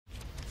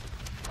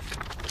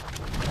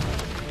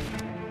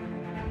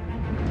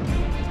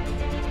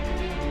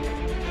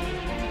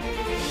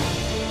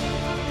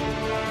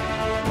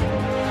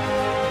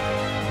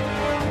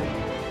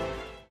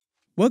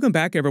Welcome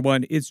back,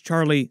 everyone. It's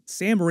Charlie.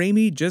 Sam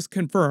Raimi just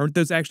confirmed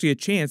there's actually a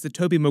chance that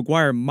Tobey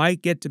Maguire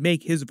might get to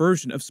make his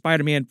version of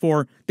Spider-Man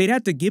 4. They'd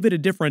have to give it a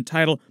different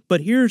title, but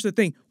here's the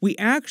thing. We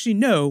actually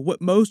know what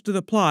most of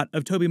the plot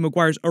of Tobey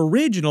Maguire's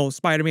original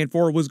Spider-Man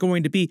 4 was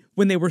going to be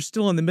when they were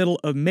still in the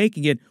middle of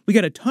making it. We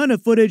got a ton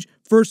of footage,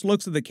 first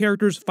looks of the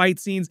characters, fight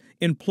scenes,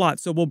 and plot,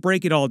 so we'll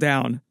break it all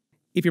down.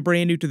 If you're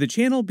brand new to the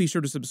channel, be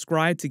sure to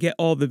subscribe to get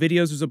all the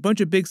videos. There's a bunch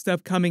of big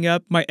stuff coming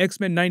up. My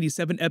X-Men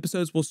 97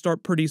 episodes will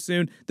start pretty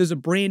soon. There's a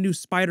brand new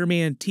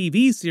Spider-Man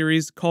TV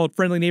series called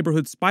Friendly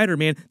Neighborhood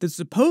Spider-Man that's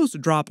supposed to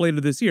drop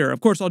later this year. Of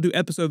course, I'll do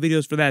episode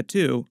videos for that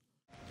too.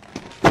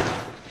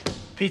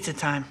 Pizza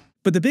time.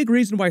 But the big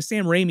reason why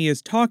Sam Raimi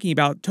is talking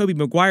about Tobey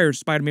Maguire's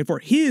Spider-Man 4,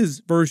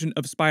 his version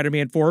of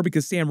Spider-Man 4,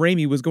 because Sam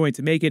Raimi was going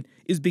to make it,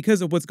 is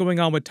because of what's going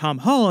on with Tom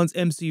Holland's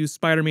MCU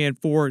Spider-Man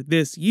 4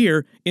 this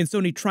year, and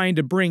Sony trying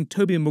to bring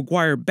Tobey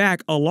Maguire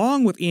back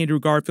along with Andrew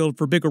Garfield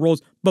for bigger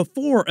roles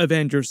before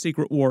Avengers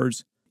Secret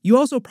Wars. You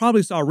also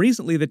probably saw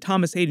recently that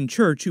Thomas Hayden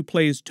Church, who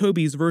plays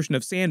Tobey's version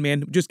of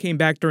Sandman, just came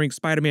back during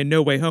Spider-Man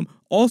No Way Home,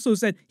 also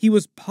said he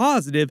was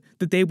positive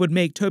that they would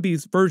make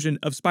Tobey's version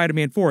of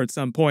Spider-Man 4 at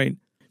some point.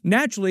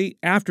 Naturally,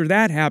 after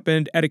that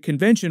happened, at a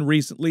convention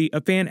recently,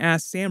 a fan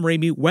asked Sam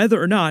Raimi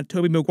whether or not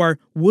Tobey Maguire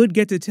would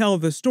get to tell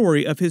the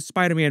story of his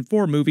Spider-Man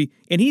 4 movie,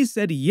 and he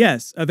said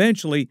yes,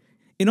 eventually.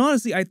 And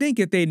honestly, I think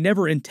if they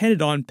never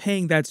intended on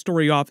paying that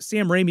story off,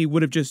 Sam Raimi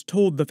would have just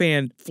told the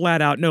fan flat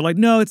out,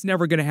 no, it's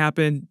never going to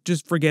happen,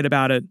 just forget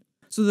about it.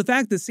 So the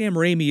fact that Sam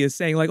Raimi is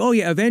saying oh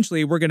yeah,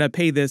 eventually we're going to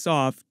pay this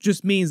off,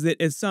 just means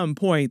that at some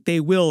point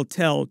they will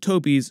tell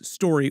Tobey's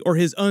story, or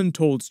his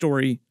untold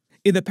story.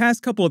 In the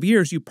past couple of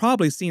years, you've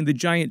probably seen the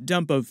giant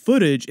dump of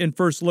footage and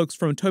first looks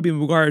from Tobey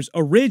Maguire's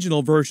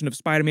original version of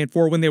Spider-Man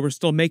 4 when they were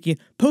still making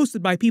it,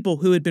 posted by people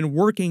who had been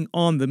working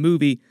on the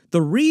movie.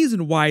 The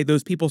reason why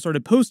those people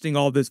started posting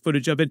all this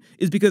footage of it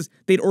is because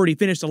they'd already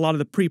finished a lot of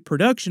the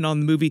pre-production on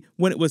the movie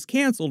when it was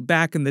canceled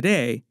back in the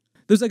day.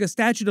 There's like a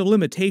statute of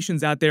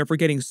limitations out there for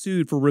getting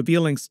sued for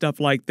revealing stuff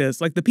like this.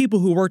 Like the people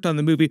who worked on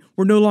the movie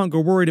were no longer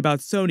worried about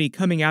Sony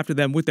coming after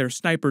them with their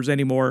snipers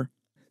anymore.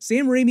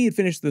 Sam Raimi had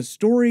finished the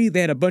story, they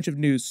had a bunch of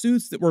new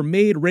suits that were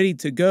made ready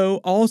to go.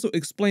 I'll also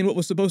explain what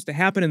was supposed to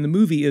happen in the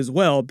movie as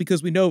well,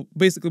 because we know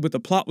basically what the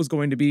plot was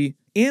going to be.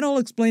 And I'll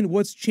explain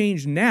what's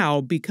changed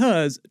now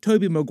because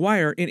Tobey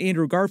Maguire and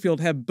Andrew Garfield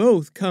have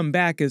both come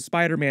back as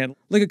Spider-Man.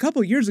 Like a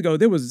couple years ago,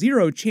 there was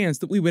zero chance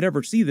that we would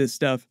ever see this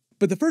stuff.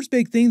 But the first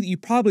big thing that you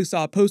probably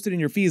saw posted in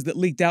your feeds that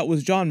leaked out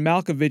was John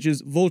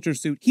Malkovich's Vulture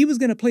suit. He was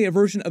going to play a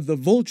version of the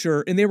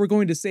Vulture, and they were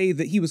going to say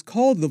that he was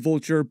called the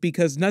Vulture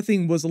because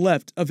nothing was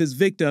left of his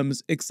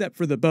victims except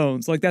for the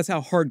bones. Like, that's how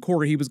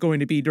hardcore he was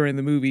going to be during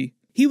the movie.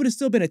 He would have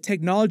still been a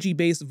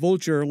technology-based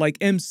Vulture like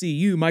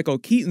MCU Michael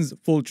Keaton's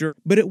Vulture,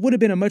 but it would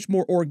have been a much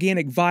more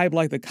organic vibe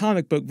like the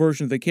comic book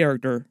version of the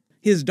character.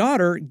 His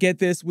daughter, get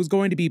this, was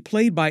going to be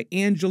played by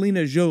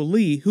Angelina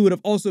Jolie, who would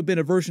have also been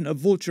a version of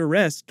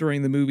Vulture-esque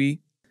during the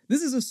movie.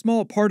 This is a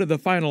small part of the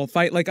final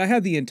fight, like I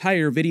have the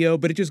entire video,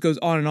 but it just goes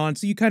on,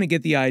 so you kind of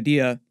get the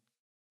idea.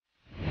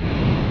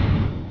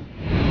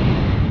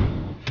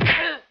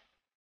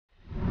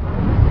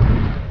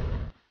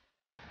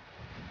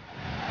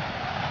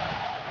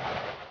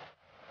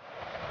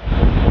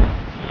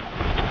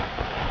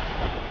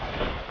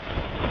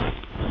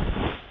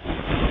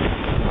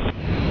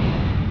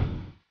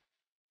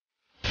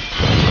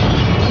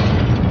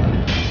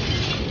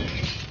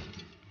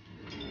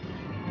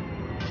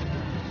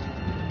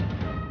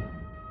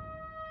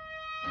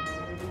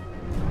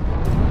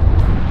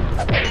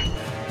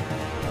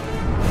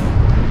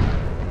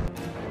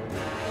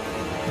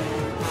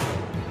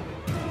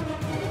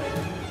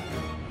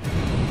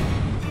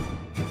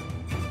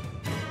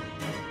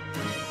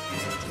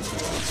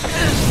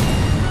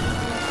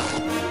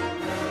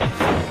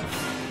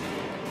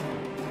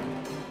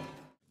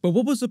 But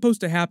what was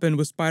supposed to happen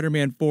with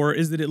Spider-Man 4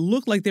 is that it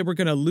looked like they were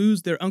going to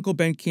lose their Uncle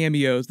Ben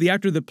cameos. The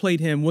actor that played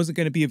him wasn't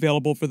going to be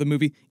available for the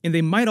movie, and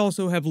they might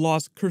also have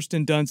lost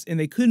Kirsten Dunst, and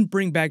they couldn't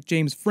bring back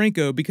James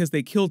Franco because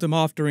they killed him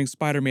off during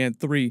Spider-Man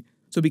 3.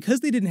 So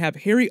because they didn't have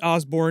Harry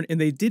Osborn and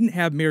they didn't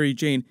have Mary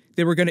Jane,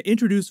 they were going to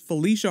introduce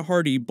Felicia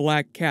Hardy,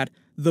 Black Cat.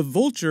 The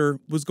Vulture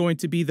was going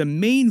to be the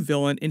main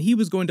villain, and he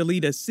was going to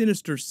lead a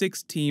Sinister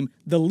Six team.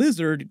 The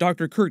Lizard,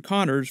 Dr. Kurt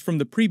Connors from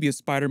the previous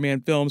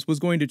Spider-Man films, was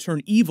going to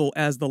turn evil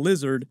as the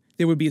Lizard.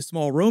 There would be a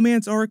small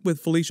romance arc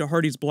with Felicia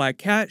Hardy's Black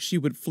Cat. She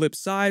would flip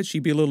sides.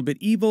 She'd be a little bit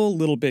evil, a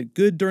little bit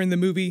good during the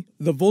movie.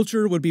 The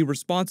Vulture would be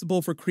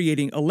responsible for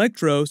creating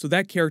Electro, so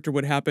that character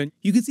would happen.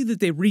 You can see that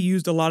they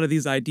reused a lot of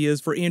these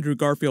ideas for Andrew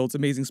Garfield's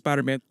Amazing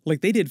Spider-Man.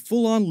 Like, they did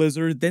full-on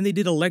Lizard, then they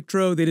did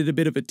Electro, they did a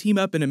bit of a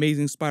team-up in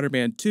Amazing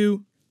Spider-Man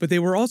 2. But they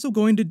were also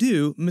going to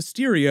do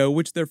Mysterio,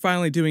 which they're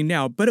finally doing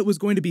now, but it was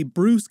going to be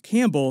Bruce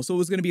Campbell, so it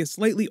was going to be a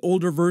slightly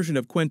older version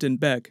of Quentin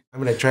Beck.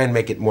 I'm going to try and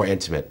make it more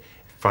intimate,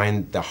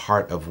 find the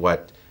heart of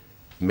what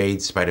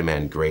made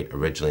Spider-Man great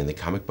originally in the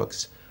comic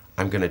books.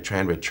 I'm going to try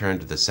and return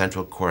to the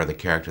central core of the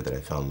character that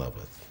I fell in love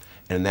with.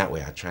 And in that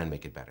way, I'll try and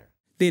make it better.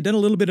 They had done a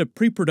little bit of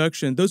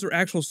pre-production. Those are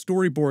actual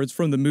storyboards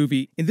from the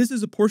movie, and this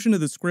is a portion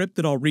of the script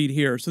that I'll read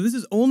here. So this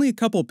is only a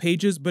couple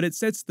pages, but it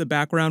sets the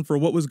background for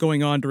what was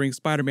going on during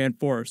Spider-Man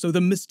 4. So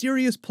the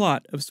mysterious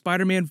plot of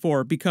Spider-Man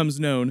 4 becomes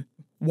known.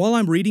 While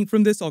I'm reading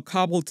from this, I'll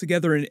cobble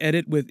together an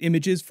edit with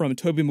images from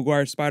Tobey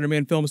Maguire's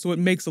Spider-Man film so it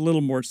makes a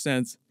little more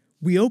sense.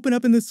 We open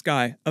up in the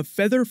sky, a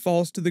feather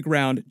falls to the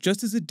ground.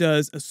 Just as it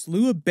does, a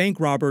slew of bank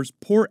robbers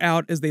pour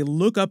out as they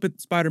look up at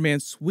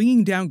Spider-Man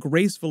swinging down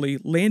gracefully,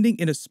 landing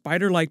in a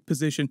spider-like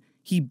position.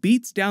 He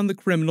beats down the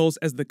criminals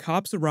as the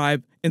cops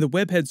arrive, and the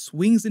webhead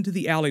swings into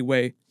the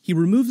alleyway. He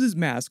removes his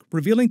mask,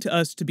 revealing to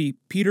us to be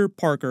Peter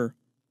Parker.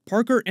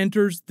 Parker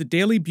enters the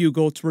Daily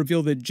Bugle to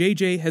reveal that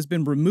JJ has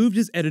been removed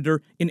as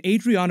editor and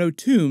Adriano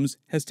Toomes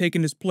has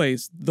taken his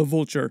place, the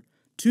Vulture.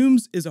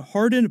 Toomes is a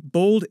hardened,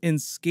 bold, and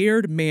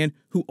scared man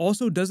who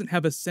also doesn't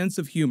have a sense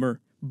of humor.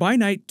 By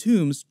night,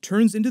 Toomes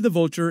turns into the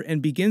Vulture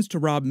and begins to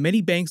rob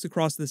many banks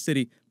across the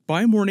city.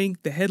 By morning,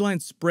 the headline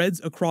spreads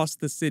across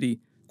the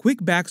city. Quick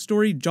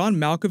backstory, John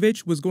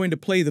Malkovich was going to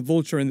play the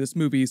Vulture in this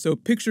movie, so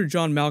picture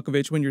John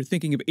Malkovich when you're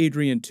thinking of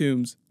Adrian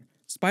Toomes.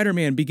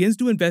 Spider-Man begins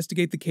to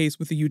investigate the case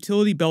with a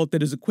utility belt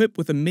that is equipped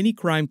with a mini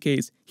crime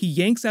case. He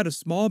yanks out a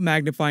small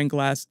magnifying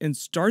glass and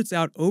starts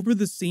out over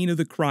the scene of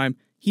the crime.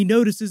 He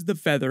notices the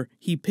feather.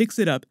 He picks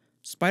it up.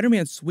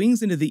 Spider-Man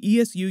swings into the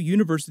ESU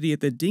University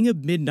at the ding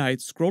of midnight,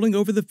 scrolling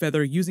over the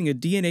feather using a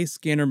DNA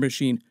scanner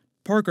machine.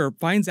 Parker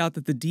finds out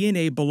that the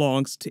DNA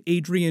belongs to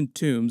Adrian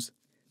Toomes.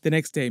 The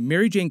next day,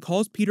 Mary Jane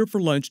calls Peter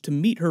for lunch to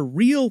meet her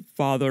real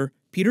father.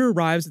 Peter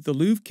arrives at the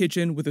Louvre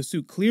kitchen with a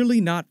suit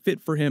clearly not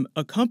fit for him,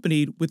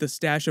 accompanied with a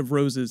stash of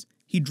roses.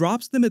 He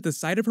drops them at the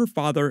sight of her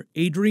father,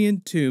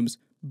 Adrian Toomes.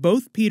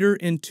 Both Peter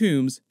and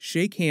Toomes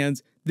shake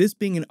hands. This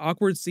being an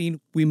awkward scene,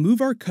 we move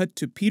our cut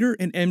to Peter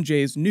and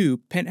MJ's new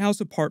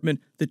penthouse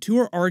apartment. The two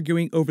are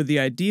arguing over the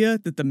idea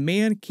that the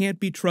man can't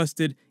be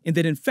trusted and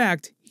that in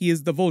fact, he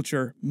is the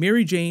Vulture.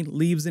 Mary Jane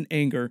leaves in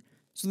anger.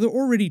 So they're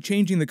already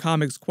changing the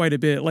comics quite a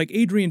bit, like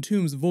Adrian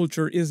Toomes'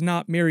 Vulture is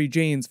not Mary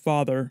Jane's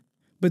father.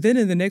 But then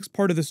in the next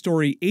part of the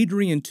story,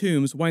 Adrian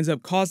Toomes winds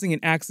up causing an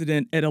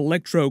accident at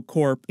Electro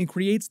Corp and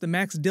creates the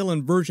Max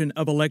Dillon version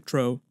of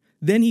Electro.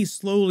 Then he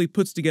slowly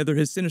puts together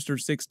his Sinister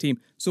Six team,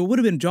 so it would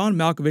have been John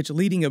Malkovich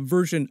leading a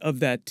version of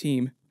that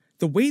team.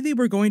 The way they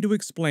were going to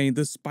explain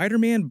the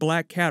Spider-Man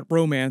Black Cat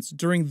romance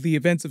during the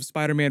events of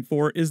Spider-Man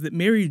 4 is that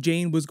Mary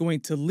Jane was going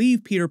to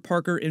leave Peter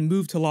Parker and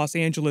move to Los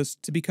Angeles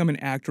to become an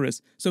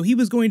actress. So he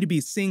was going to be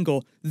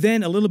single,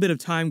 then a little bit of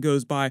time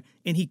goes by,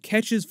 and he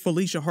catches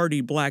Felicia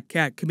Hardy, Black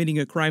Cat, committing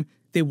a crime.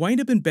 They wind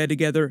up in bed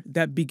together,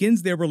 that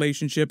begins their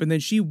relationship, and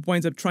then she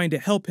winds up trying to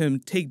help him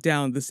take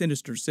down the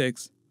Sinister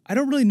Six. I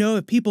don't really know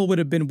if people would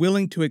have been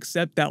willing to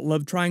accept that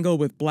love triangle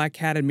with Black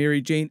Cat and Mary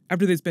Jane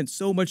after they spent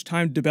so much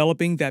time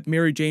developing that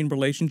Mary Jane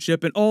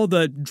relationship and all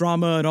the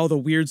drama and all the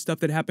weird stuff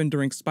that happened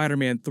during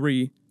Spider-Man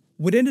 3.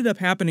 What ended up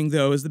happening,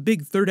 though, is the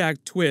big third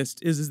act twist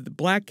is that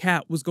Black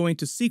Cat was going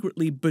to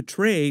secretly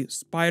betray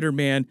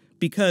Spider-Man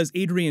because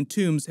Adrian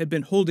Toomes had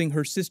been holding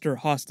her sister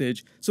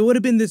hostage. So it would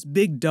have been this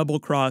big double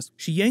cross.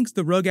 She yanks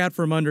the rug out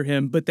from under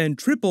him, but then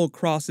triple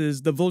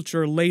crosses the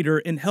Vulture later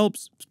and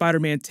helps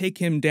Spider-Man take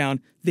him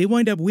down. They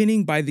wind up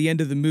winning by the end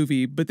of the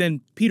movie, but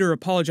then Peter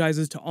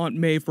apologizes to Aunt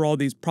May for all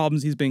these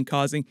problems he's been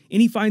causing, and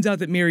he finds out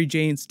that Mary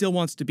Jane still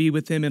wants to be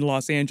with him in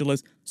Los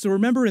Angeles. So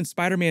remember in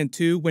Spider-Man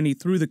 2 when he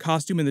threw the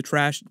costume in the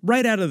trash?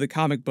 Right out of the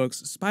comic books,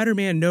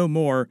 Spider-Man No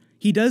More.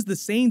 He does the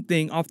same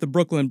thing off the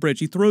Brooklyn Bridge.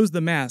 He throws the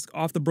mask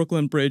off the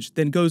Brooklyn Bridge,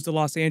 then goes to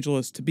Los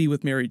Angeles to be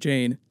with Mary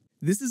Jane.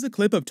 This is a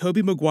clip of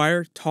Tobey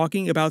Maguire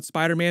talking about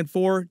Spider-Man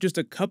 4 just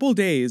a couple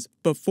days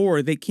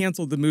before they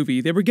canceled the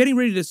movie. They were getting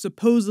ready to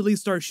supposedly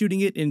start shooting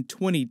it in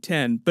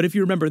 2010, but if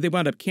you remember, they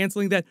wound up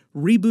canceling that,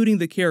 rebooting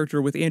the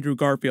character with Andrew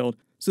Garfield.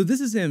 So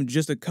this is him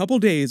just a couple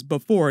days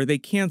before they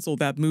canceled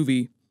that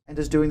movie. And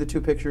does doing the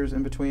two pictures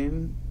in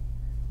between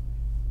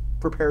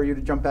prepare you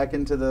to jump back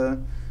into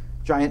the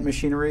giant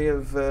machinery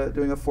of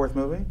doing a fourth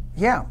movie?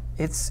 Yeah,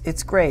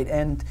 it's great.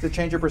 And does it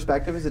change your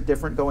perspective? Is it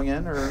different going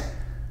in, or?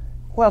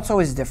 Well, it's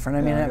always different.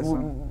 I mean,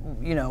 so.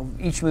 You know,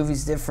 each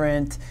movie's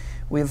different.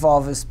 We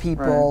evolve as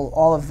people, right.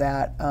 All of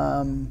that.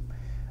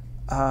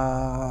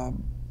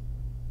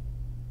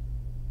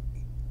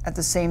 At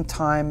the same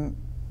time,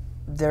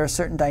 there are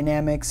certain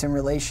dynamics and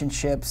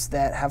relationships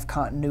that have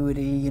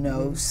continuity. You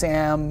know,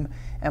 Sam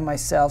and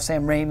myself,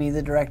 Sam Raimi,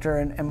 the director,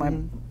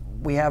 and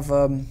we have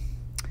a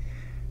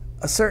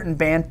certain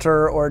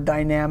banter or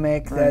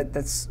dynamic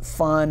that's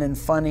fun and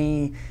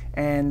funny,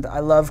 and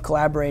I love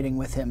collaborating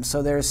with him.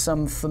 So there's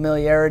some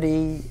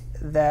familiarity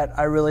that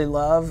I really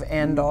love,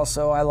 and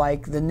also I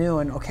like the new.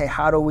 And okay,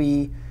 how do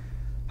we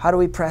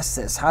press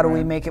this? How do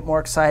we make it more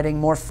exciting,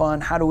 more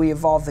fun? How do we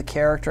evolve the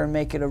character and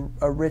make it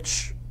a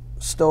rich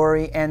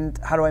story? And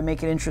how do I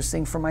make it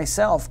interesting for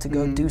myself to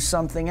go do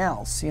something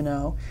else? You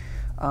know,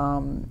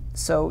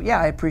 so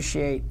yeah, I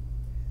appreciate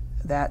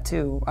that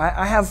too.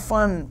 I have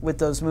fun with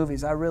those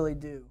movies, I really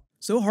do.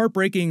 So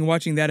heartbreaking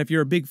watching that if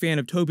you're a big fan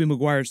of Tobey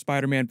Maguire's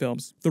Spider-Man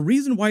films. The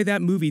reason why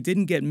that movie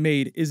didn't get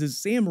made is as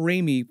Sam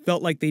Raimi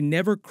felt like they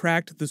never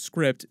cracked the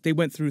script. They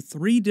went through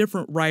 3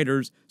 different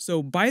writers,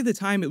 so by the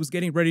time it was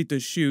getting ready to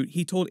shoot,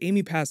 he told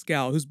Amy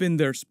Pascal, who's been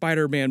their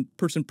Spider-Man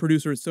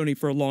producer at Sony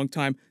for a long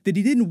time, that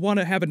he didn't want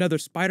to have another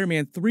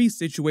Spider-Man 3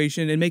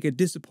 situation and make a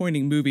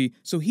disappointing movie,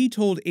 so he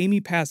told Amy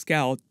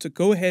Pascal to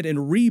go ahead and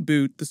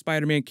reboot the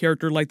Spider-Man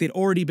character like they'd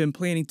already been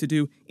planning to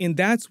do, and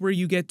that's where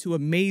you get to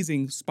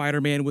Amazing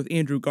Spider-Man with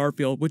Andrew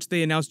Garfield, which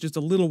they announced just a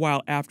little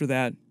while after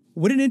that.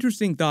 What an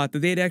interesting thought that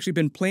they had actually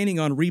been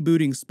planning on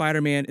rebooting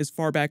Spider-Man as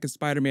far back as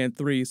Spider-Man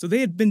 3. So they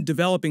had been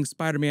developing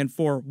Spider-Man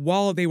 4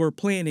 while they were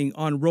planning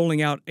on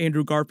rolling out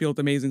Andrew Garfield's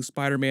Amazing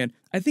Spider-Man.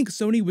 I think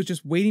Sony was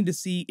just waiting to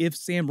see if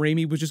Sam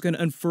Raimi was just going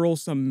to unfurl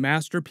some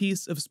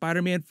masterpiece of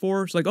Spider-Man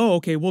 4. It's like, oh,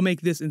 okay, we'll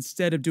make this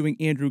instead of doing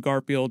Andrew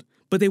Garfield.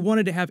 But they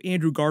wanted to have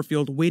Andrew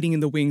Garfield waiting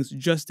in the wings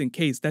just in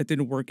case that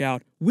didn't work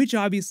out, which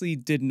obviously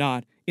did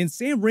not. And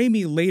Sam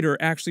Raimi later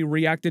actually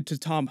reacted to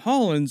Tom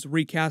Holland's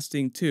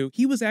recasting too.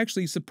 He was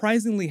actually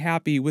surprisingly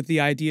happy with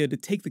the idea to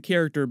take the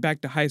character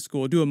back to high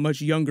school, do a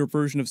much younger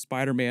version of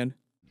Spider-Man.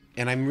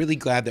 And I'm really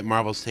glad that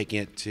Marvel's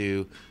taking it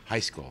to high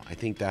school. I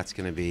think that's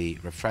going to be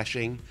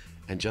refreshing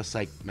and just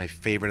like my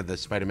favorite of the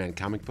Spider-Man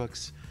comic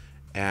books.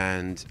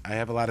 And I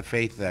have a lot of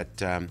faith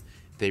that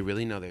they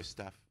really know their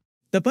stuff.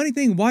 The funny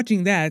thing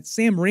watching that,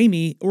 Sam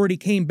Raimi already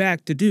came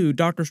back to do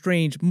Doctor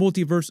Strange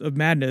Multiverse of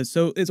Madness,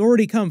 so it's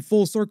already come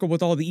full circle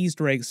with all the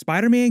Easter eggs.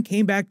 Spider-Man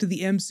came back to the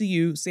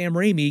MCU, Sam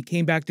Raimi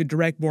came back to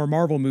direct more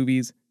Marvel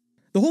movies.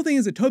 The whole thing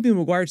is that Tobey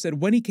Maguire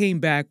said when he came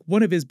back,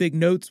 one of his big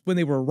notes when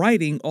they were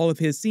writing all of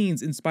his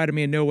scenes in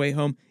Spider-Man No Way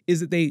Home is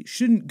that they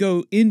shouldn't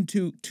go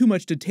into too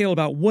much detail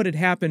about what had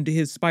happened to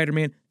his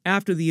Spider-Man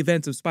after the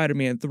events of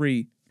Spider-Man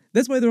 3.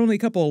 That's why there are only a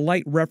couple of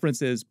light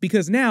references,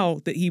 because now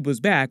that he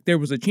was back, there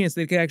was a chance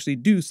they could actually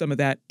do some of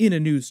that in a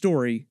new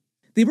story.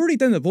 They've already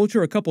done the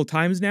Vulture a couple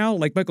times now,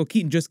 like Michael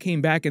Keaton just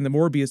came back in the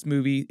Morbius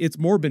movie, It's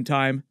Morbin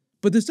Time,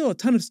 but there's still a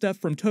ton of stuff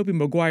from Tobey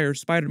Maguire's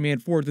Spider-Man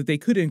 4 that they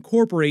could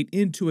incorporate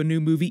into a new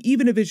movie,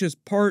 even if it's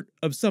just part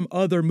of some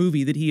other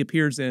movie that he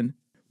appears in.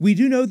 We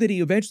do know that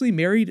he eventually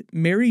married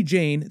Mary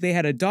Jane. They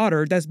had a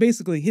daughter that's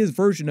basically his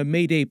version of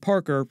Mayday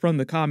Parker from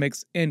the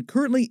comics, and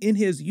currently in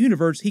his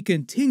universe, he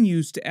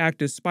continues to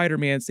act as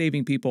Spider-Man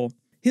saving people.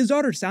 His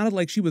daughter sounded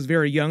like she was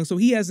very young, so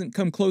he hasn't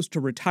come close to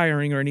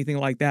retiring or anything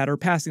like that, or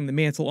passing the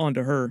mantle on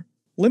to her.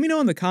 Let me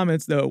know in the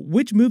comments, though,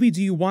 which movie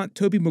do you want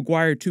Tobey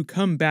Maguire to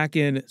come back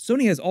in?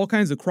 Sony has all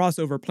kinds of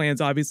crossover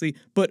plans, obviously,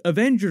 but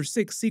Avengers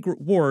 6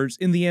 Secret Wars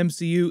in the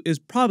MCU is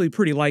probably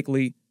pretty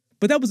likely.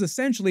 But that was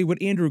essentially what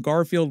Andrew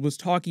Garfield was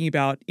talking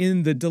about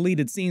in the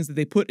deleted scenes that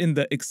they put in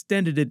the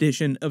extended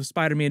edition of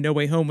Spider-Man No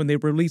Way Home when they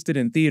released it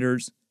in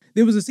theaters.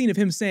 There was a scene of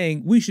him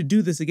saying, "We should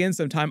do this again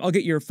sometime. I'll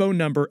get your phone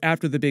number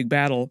after the big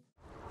battle."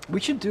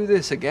 We should do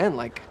this again,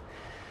 like,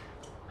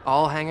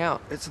 all hang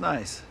out. It's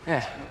nice.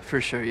 Yeah,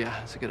 for sure,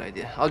 yeah, it's a good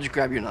idea. I'll just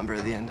grab your number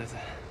at the end of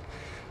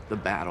the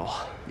battle.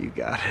 You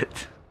got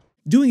it.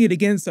 Doing it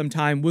again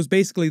sometime was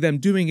basically them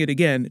doing it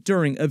again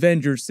during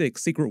Avengers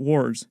 6 Secret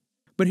Wars.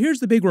 But here's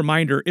the big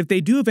reminder, if they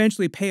do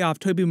eventually pay off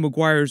Tobey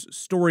Maguire's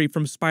story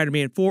from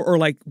Spider-Man 4, or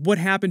like what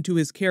happened to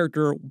his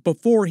character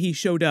before he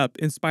showed up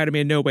in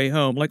Spider-Man No Way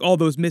Home, like all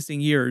those missing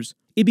years,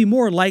 it'd be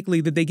more likely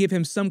that they give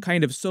him some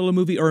kind of solo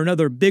movie or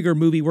another bigger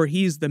movie where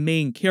he's the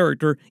main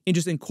character and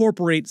just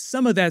incorporate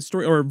some of that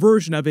story or a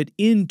version of it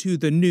into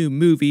the new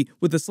movie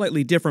with a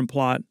slightly different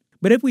plot.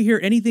 But if we hear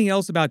anything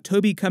else about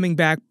Tobey coming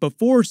back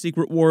before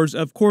Secret Wars,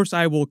 of course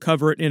I will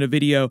cover it in a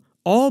video.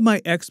 All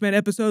my X-Men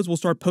episodes will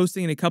start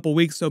posting in a couple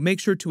weeks, so make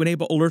sure to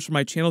enable alerts for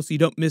my channel so you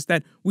don't miss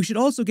that. We should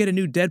also get a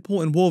new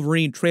Deadpool and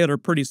Wolverine trailer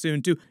pretty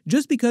soon too.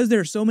 Just because there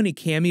are so many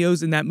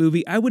cameos in that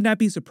movie, I would not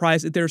be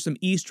surprised if there are some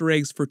Easter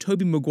eggs for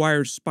Tobey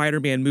Maguire's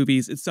Spider-Man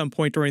movies at some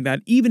point during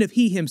that, even if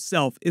he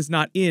himself is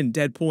not in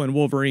Deadpool and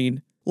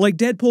Wolverine. Like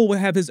Deadpool will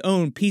have his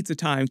own pizza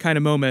time kind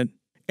of moment.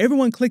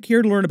 Everyone click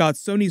here to learn about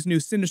Sony's new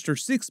Sinister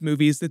 6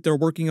 movies that they're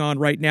working on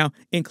right now,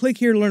 and click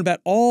here to learn about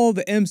all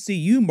the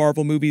MCU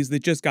Marvel movies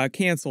that just got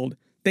canceled.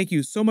 Thank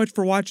you so much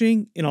for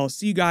watching, and I'll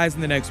see you guys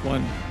in the next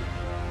one.